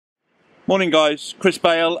Morning guys, Chris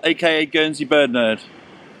Bale aka Guernsey Bird Nerd.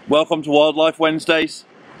 Welcome to Wildlife Wednesdays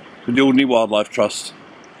with the Alderney Wildlife Trust.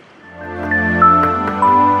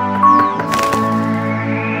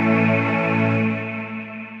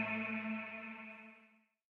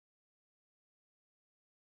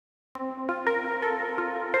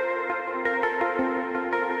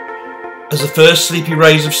 As the first sleepy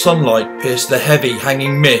rays of sunlight pierced the heavy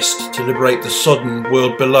hanging mist to liberate the sodden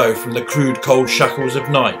world below from the crude cold shackles of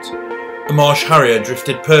night, a marsh harrier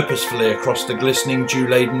drifted purposefully across the glistening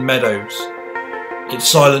dew-laden meadows, its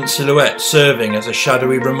silent silhouette serving as a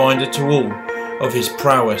shadowy reminder to all of his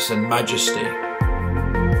prowess and majesty.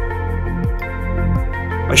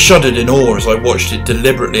 I shuddered in awe as I watched it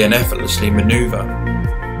deliberately and effortlessly manoeuvre,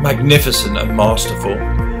 magnificent and masterful,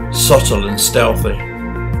 subtle and stealthy.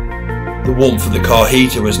 The warmth of the car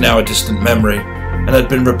heater was now a distant memory and had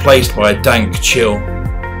been replaced by a dank chill,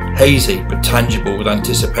 hazy but tangible with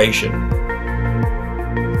anticipation.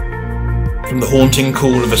 From the haunting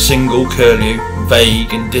call of a single curlew,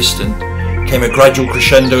 vague and distant, came a gradual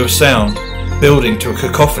crescendo of sound, building to a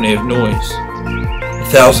cacophony of noise.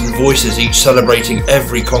 1,000 voices, each celebrating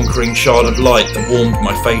every conquering shard of light that warmed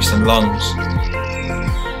my face and lungs.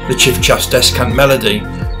 The chiff-chaff's descant melody,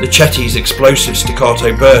 the chetty's explosive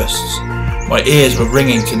staccato bursts. My ears were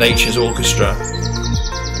ringing to nature's orchestra.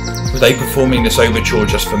 Were they performing this overture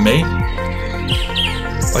just for me?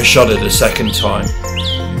 I shuddered a second time.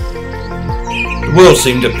 The world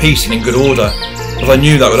seemed at peace and in good order, but I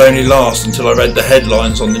knew that would only last until I read the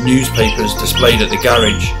headlines on the newspapers displayed at the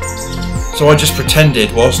garage. So I just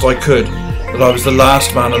pretended, whilst I could, that I was the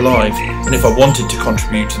last man alive, and if I wanted to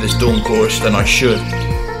contribute to this dawn chorus, then I should.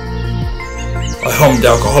 I hummed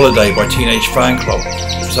Alcoholiday by Teenage Fanclub,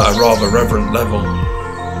 which was at a rather reverent level.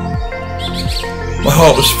 My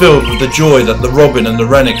heart was filled with the joy that the robin and the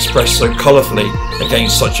wren expressed so colourfully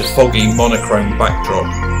against such a foggy, monochrome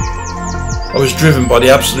backdrop. I was driven by the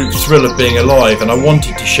absolute thrill of being alive, and I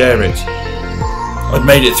wanted to share it. I'd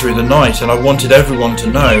made it through the night, and I wanted everyone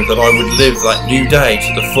to know that I would live that new day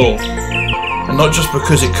to the full. And not just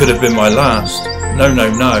because it could have been my last, no,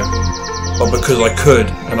 but because I could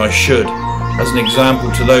and I should, as an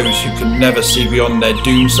example to those who can never see beyond their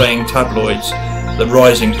doom-saying tabloids, the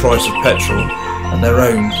rising price of petrol, and their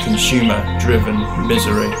own consumer-driven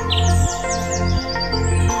misery.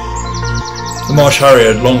 The marsh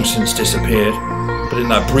harrier had long since disappeared, but in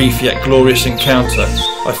that brief yet glorious encounter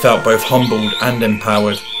I felt both humbled and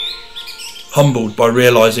empowered. Humbled by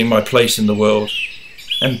realising my place in the world,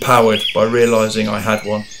 empowered by realising I had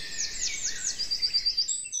one.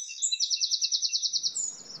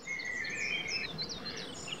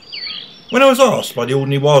 When I was asked by the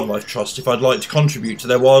Alderney Wildlife Trust if I'd like to contribute to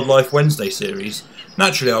their Wildlife Wednesday series,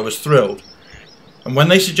 naturally I was thrilled. And when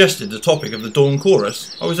they suggested the topic of the dawn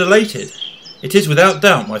chorus, I was elated. It is without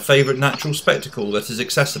doubt my favourite natural spectacle that is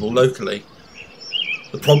accessible locally.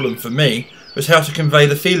 The problem for me was how to convey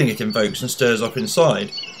the feeling it invokes and stirs up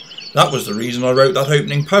inside. That was the reason I wrote that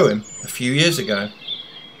opening poem a few years ago.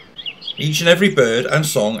 Each and every bird and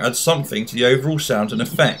song adds something to the overall sound and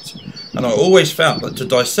effect, and I always felt that to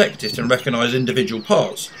dissect it and recognise individual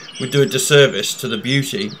parts would do a disservice to the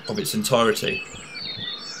beauty of its entirety.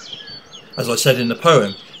 As I said in the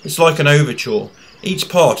poem, it's like an overture. Each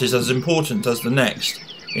part is as important as the next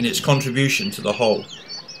in its contribution to the whole.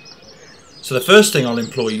 So the first thing I'll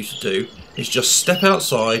implore you to do is just step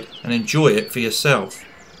outside and enjoy it for yourself.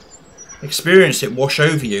 Experience it wash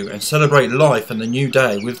over you and celebrate life and the new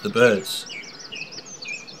day with the birds.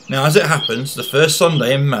 Now, as it happens, the first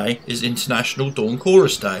Sunday in May is International Dawn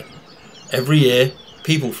Chorus Day. Every year,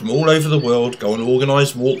 people from all over the world go on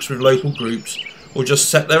organised walks with local groups, or just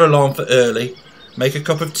set their alarm for early, make a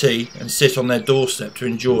cup of tea and sit on their doorstep to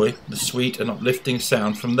enjoy the sweet and uplifting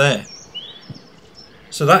sound from there.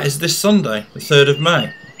 So that is this Sunday, the 3rd of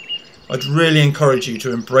May. I'd really encourage you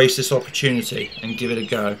to embrace this opportunity and give it a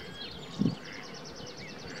go.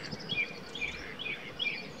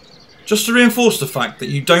 Just to reinforce the fact that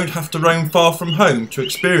you don't have to roam far from home to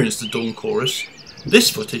experience the dawn chorus, this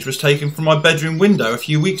footage was taken from my bedroom window a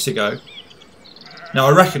few weeks ago. Now,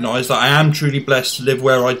 I recognise that I am truly blessed to live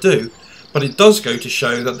where I do, but it does go to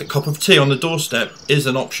show that the cup of tea on the doorstep is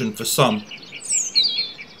an option for some.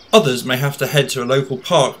 Others may have to head to a local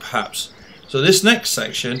park perhaps, so this next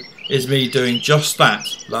section is me doing just that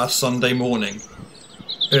last Sunday morning.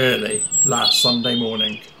 Early last Sunday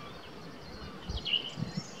morning.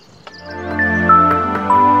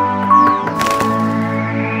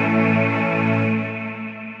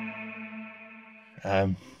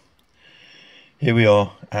 Here we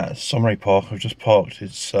are at Summeray Park. I've just parked.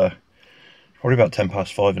 It's probably about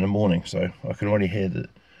 5:10 in the morning, so I can already hear that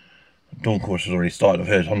Dawn chorus has already started. I've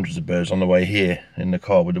heard hundreds of birds on the way here in the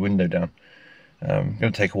car with the window down. I'm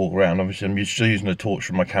going to take a walk around. Obviously I'm still using the torch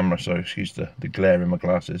from my camera, so excuse the glare in my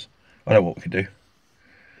glasses. I know what we could do.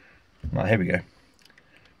 Right, here we go.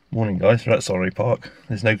 Morning guys, we're at Solary Park.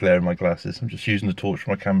 There's no glare in my glasses. I'm just using the torch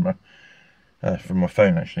from my camera, from my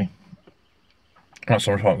phone actually. Right,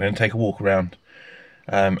 Solary Park. I'm going to take a walk around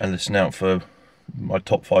and listen out for my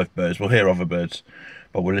top 5 birds. We'll hear other birds,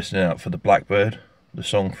 but we're listening out for the blackbird, the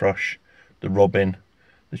song thrush, the robin,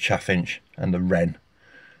 the chaffinch and the wren.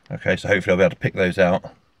 Okay, so hopefully I'll be able to pick those out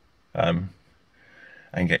and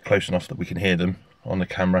get close enough that we can hear them on the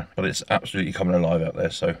camera. But it's absolutely coming alive out there,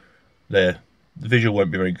 so the visual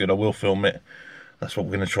won't be very good. I will film it. That's what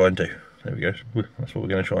we're going to try and do. There we go. That's what we're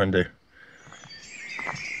going to try and do.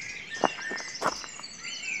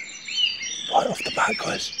 Right off the bat,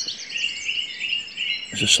 guys,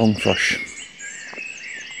 there's a song thrush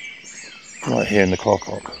right here in the car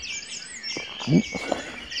park.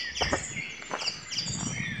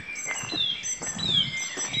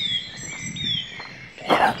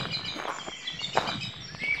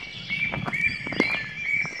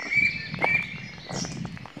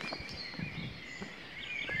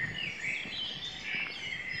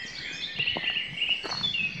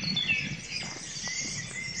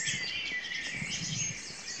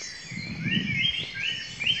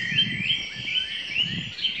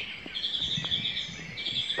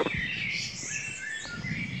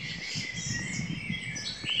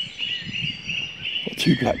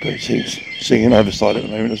 Two blackbirds here singing either side at the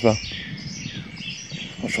moment as well.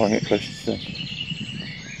 I'll try and get closer to them.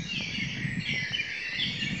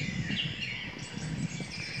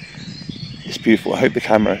 It's beautiful. I hope the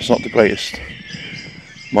camera, it's not the greatest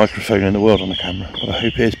microphone in the world on the camera, but I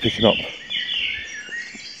hope it is picking up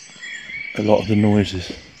a lot of the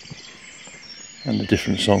noises and the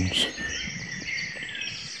different songs.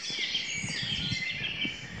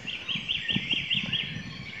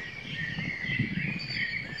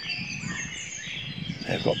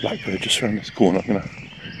 I've got a blackbird just around this corner.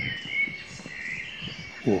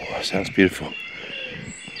 Oh, that sounds beautiful.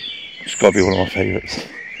 It's got to be one of my favourites.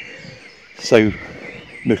 So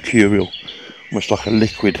mercurial, almost like a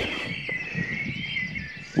liquid,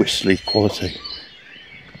 whistly quality.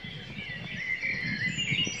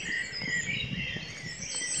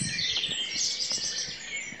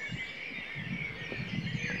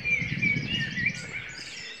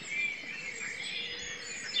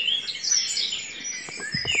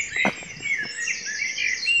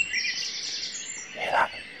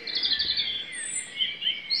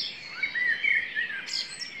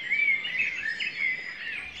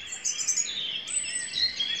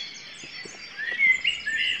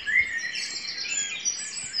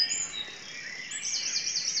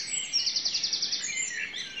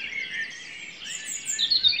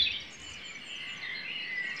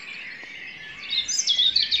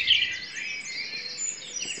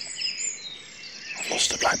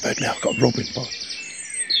 Lost a blackbird now, I've got a robin by.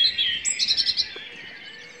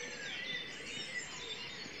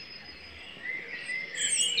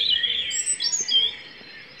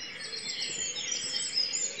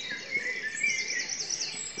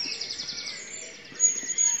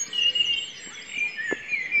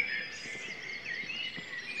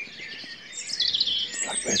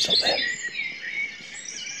 Blackbird's up there.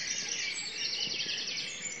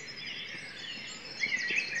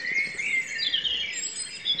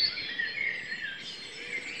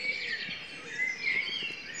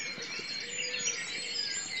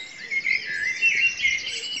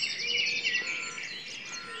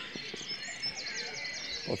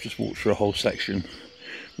 I've just walked through a whole section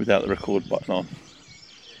without the record button on.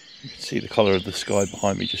 You can see the colour of the sky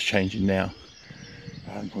behind me just changing now.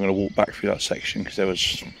 I'm going to walk back through that section because there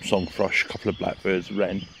was song thrush, a couple of blackbirds,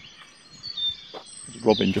 wren. There's a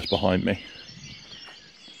robin just behind me.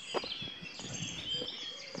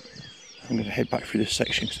 I'm going to head back through this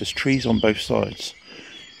section because there's trees on both sides.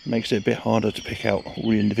 It makes it a bit harder to pick out all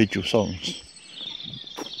the individual songs.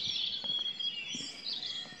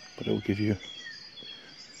 But it'll give you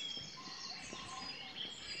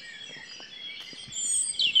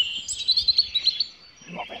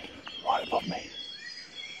robin right above me.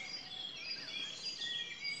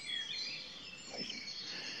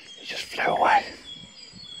 He just flew away.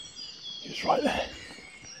 He was right there.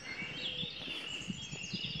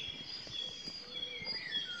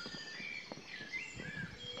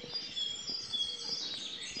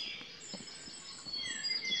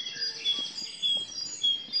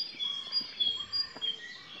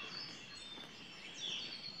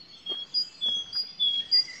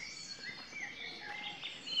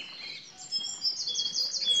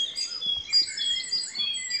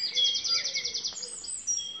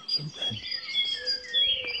 Some wren.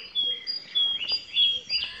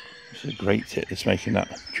 This is a great tit that's making that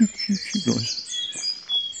choo choo choo noise.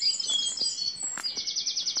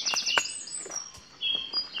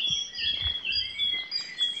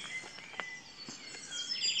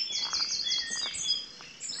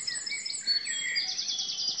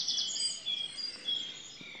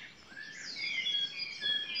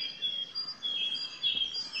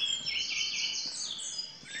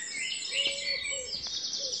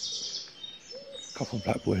 Couple of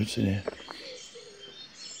blackbirds in here.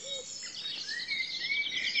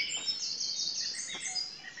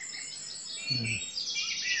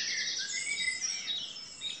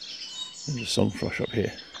 There's a song thrush up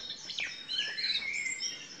here.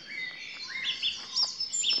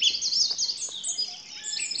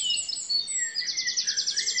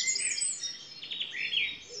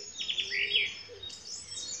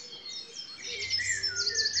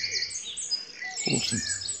 Awesome.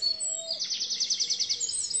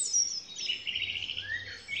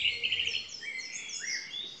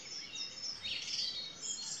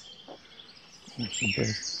 Awesome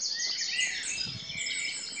bird.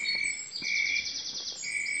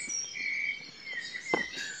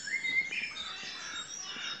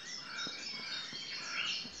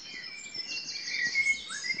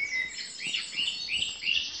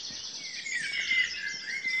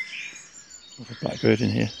 There's a blackbird in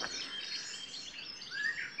here.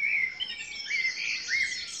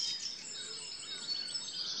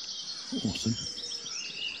 Awesome.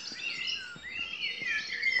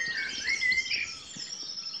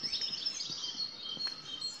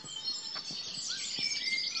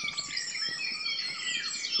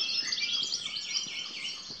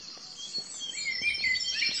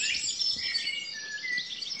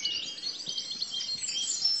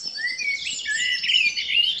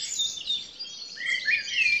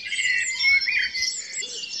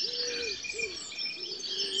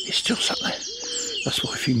 It's still sat there. That's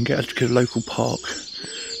why if you can get to a local park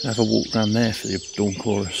and have a walk around there for the dawn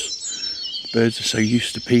chorus, the birds are so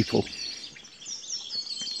used to people.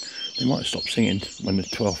 They might stop singing when they're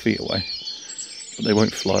 12 feet away, but they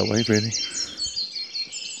won't fly away really,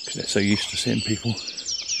 because they're so used to seeing people.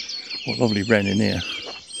 What lovely wren in here.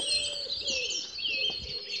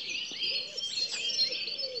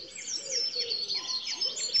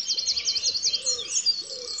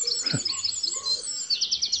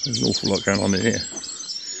 There's an awful lot going on in here.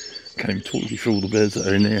 Can't even talk you through all the birds that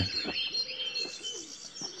are in here.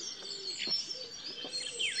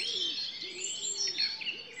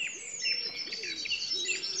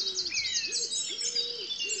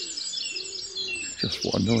 Just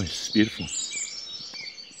what a noise, it's beautiful.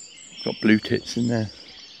 Got blue tits in there.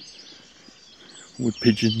 Wood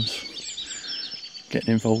pigeons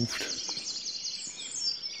getting involved.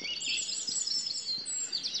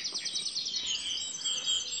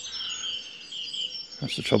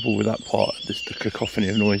 That's the trouble with that part, the cacophony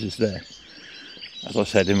of noises there, as I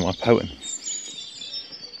said in my poem.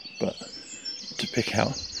 But to pick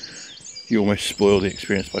out, you almost spoil the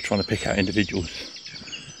experience by trying to pick out individuals.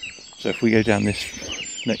 So if we go down this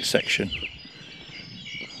next section,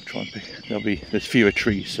 I'll try and pick, there's fewer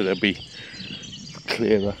trees, so there'll be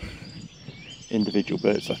clearer individual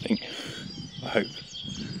birds, I think. I hope.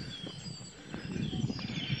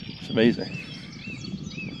 It's amazing.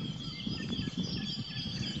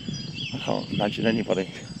 I can't imagine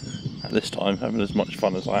anybody at this time having as much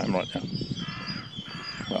fun as I am right now.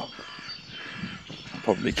 Well, I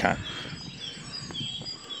probably can.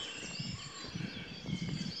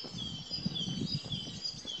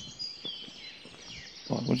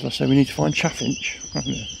 Right, what did I say? We need to find chaffinch.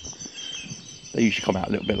 They usually come out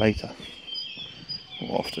a little bit later,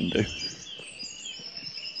 or often do.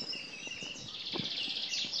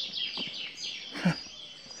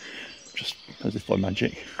 Just as if by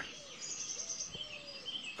magic.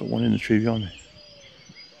 Got one in the tree behind me.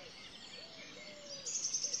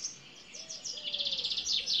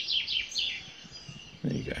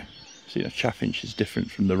 There you go. See, a chaffinch is different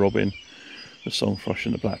from the robin, the song thrush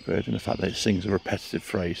and the blackbird, and the fact that it sings a repetitive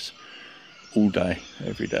phrase all day,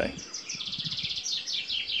 every day.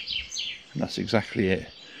 And that's exactly it.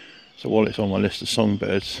 So while it's on my list of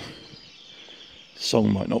songbirds, the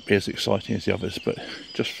song might not be as exciting as the others, but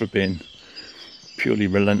just for being purely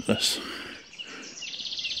relentless,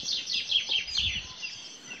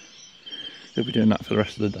 he'll be doing that for the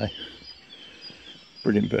rest of the day.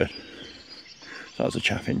 Brilliant bird. So that was a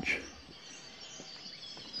chaffinch.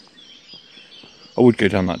 I would go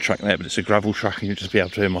down that track there, but it's a gravel track and you'll just be able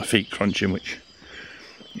to hear my feet crunching, which,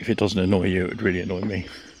 if it doesn't annoy you, it would really annoy me.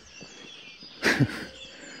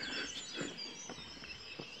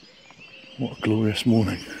 What a glorious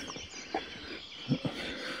morning.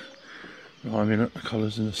 I mean, look, the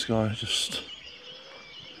colours in the sky, just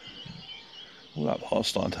all that part's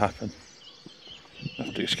starting to happen. I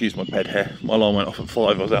have to excuse my bed hair. My alarm went off at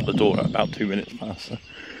 5, I was out the door at about 2 minutes past, so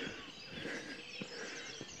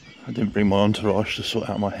I didn't bring my entourage to sort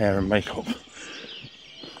out my hair and makeup.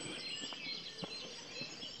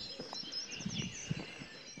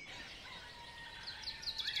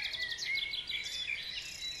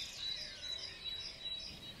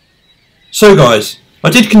 So guys, I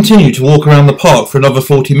did continue to walk around the park for another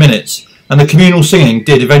 40 minutes and the communal singing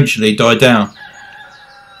did eventually die down.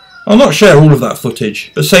 I'll not share all of that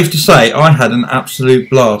footage, but safe to say I had an absolute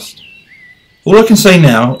blast. All I can say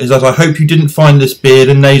now is that I hope you didn't find this beard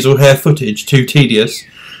and nasal hair footage too tedious,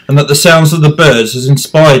 and that the sounds of the birds has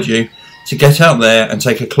inspired you to get out there and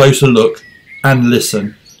take a closer look and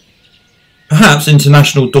listen. Perhaps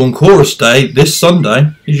International Dawn Chorus Day this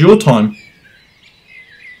Sunday is your time.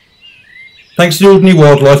 Thanks to the Alderney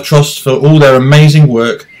Wildlife Trust for all their amazing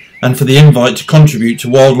work and for the invite to contribute to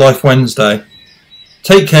Wildlife Wednesday.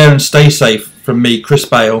 Take care and stay safe from me, Chris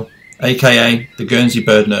Bale, aka the Guernsey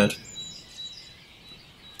Bird Nerd.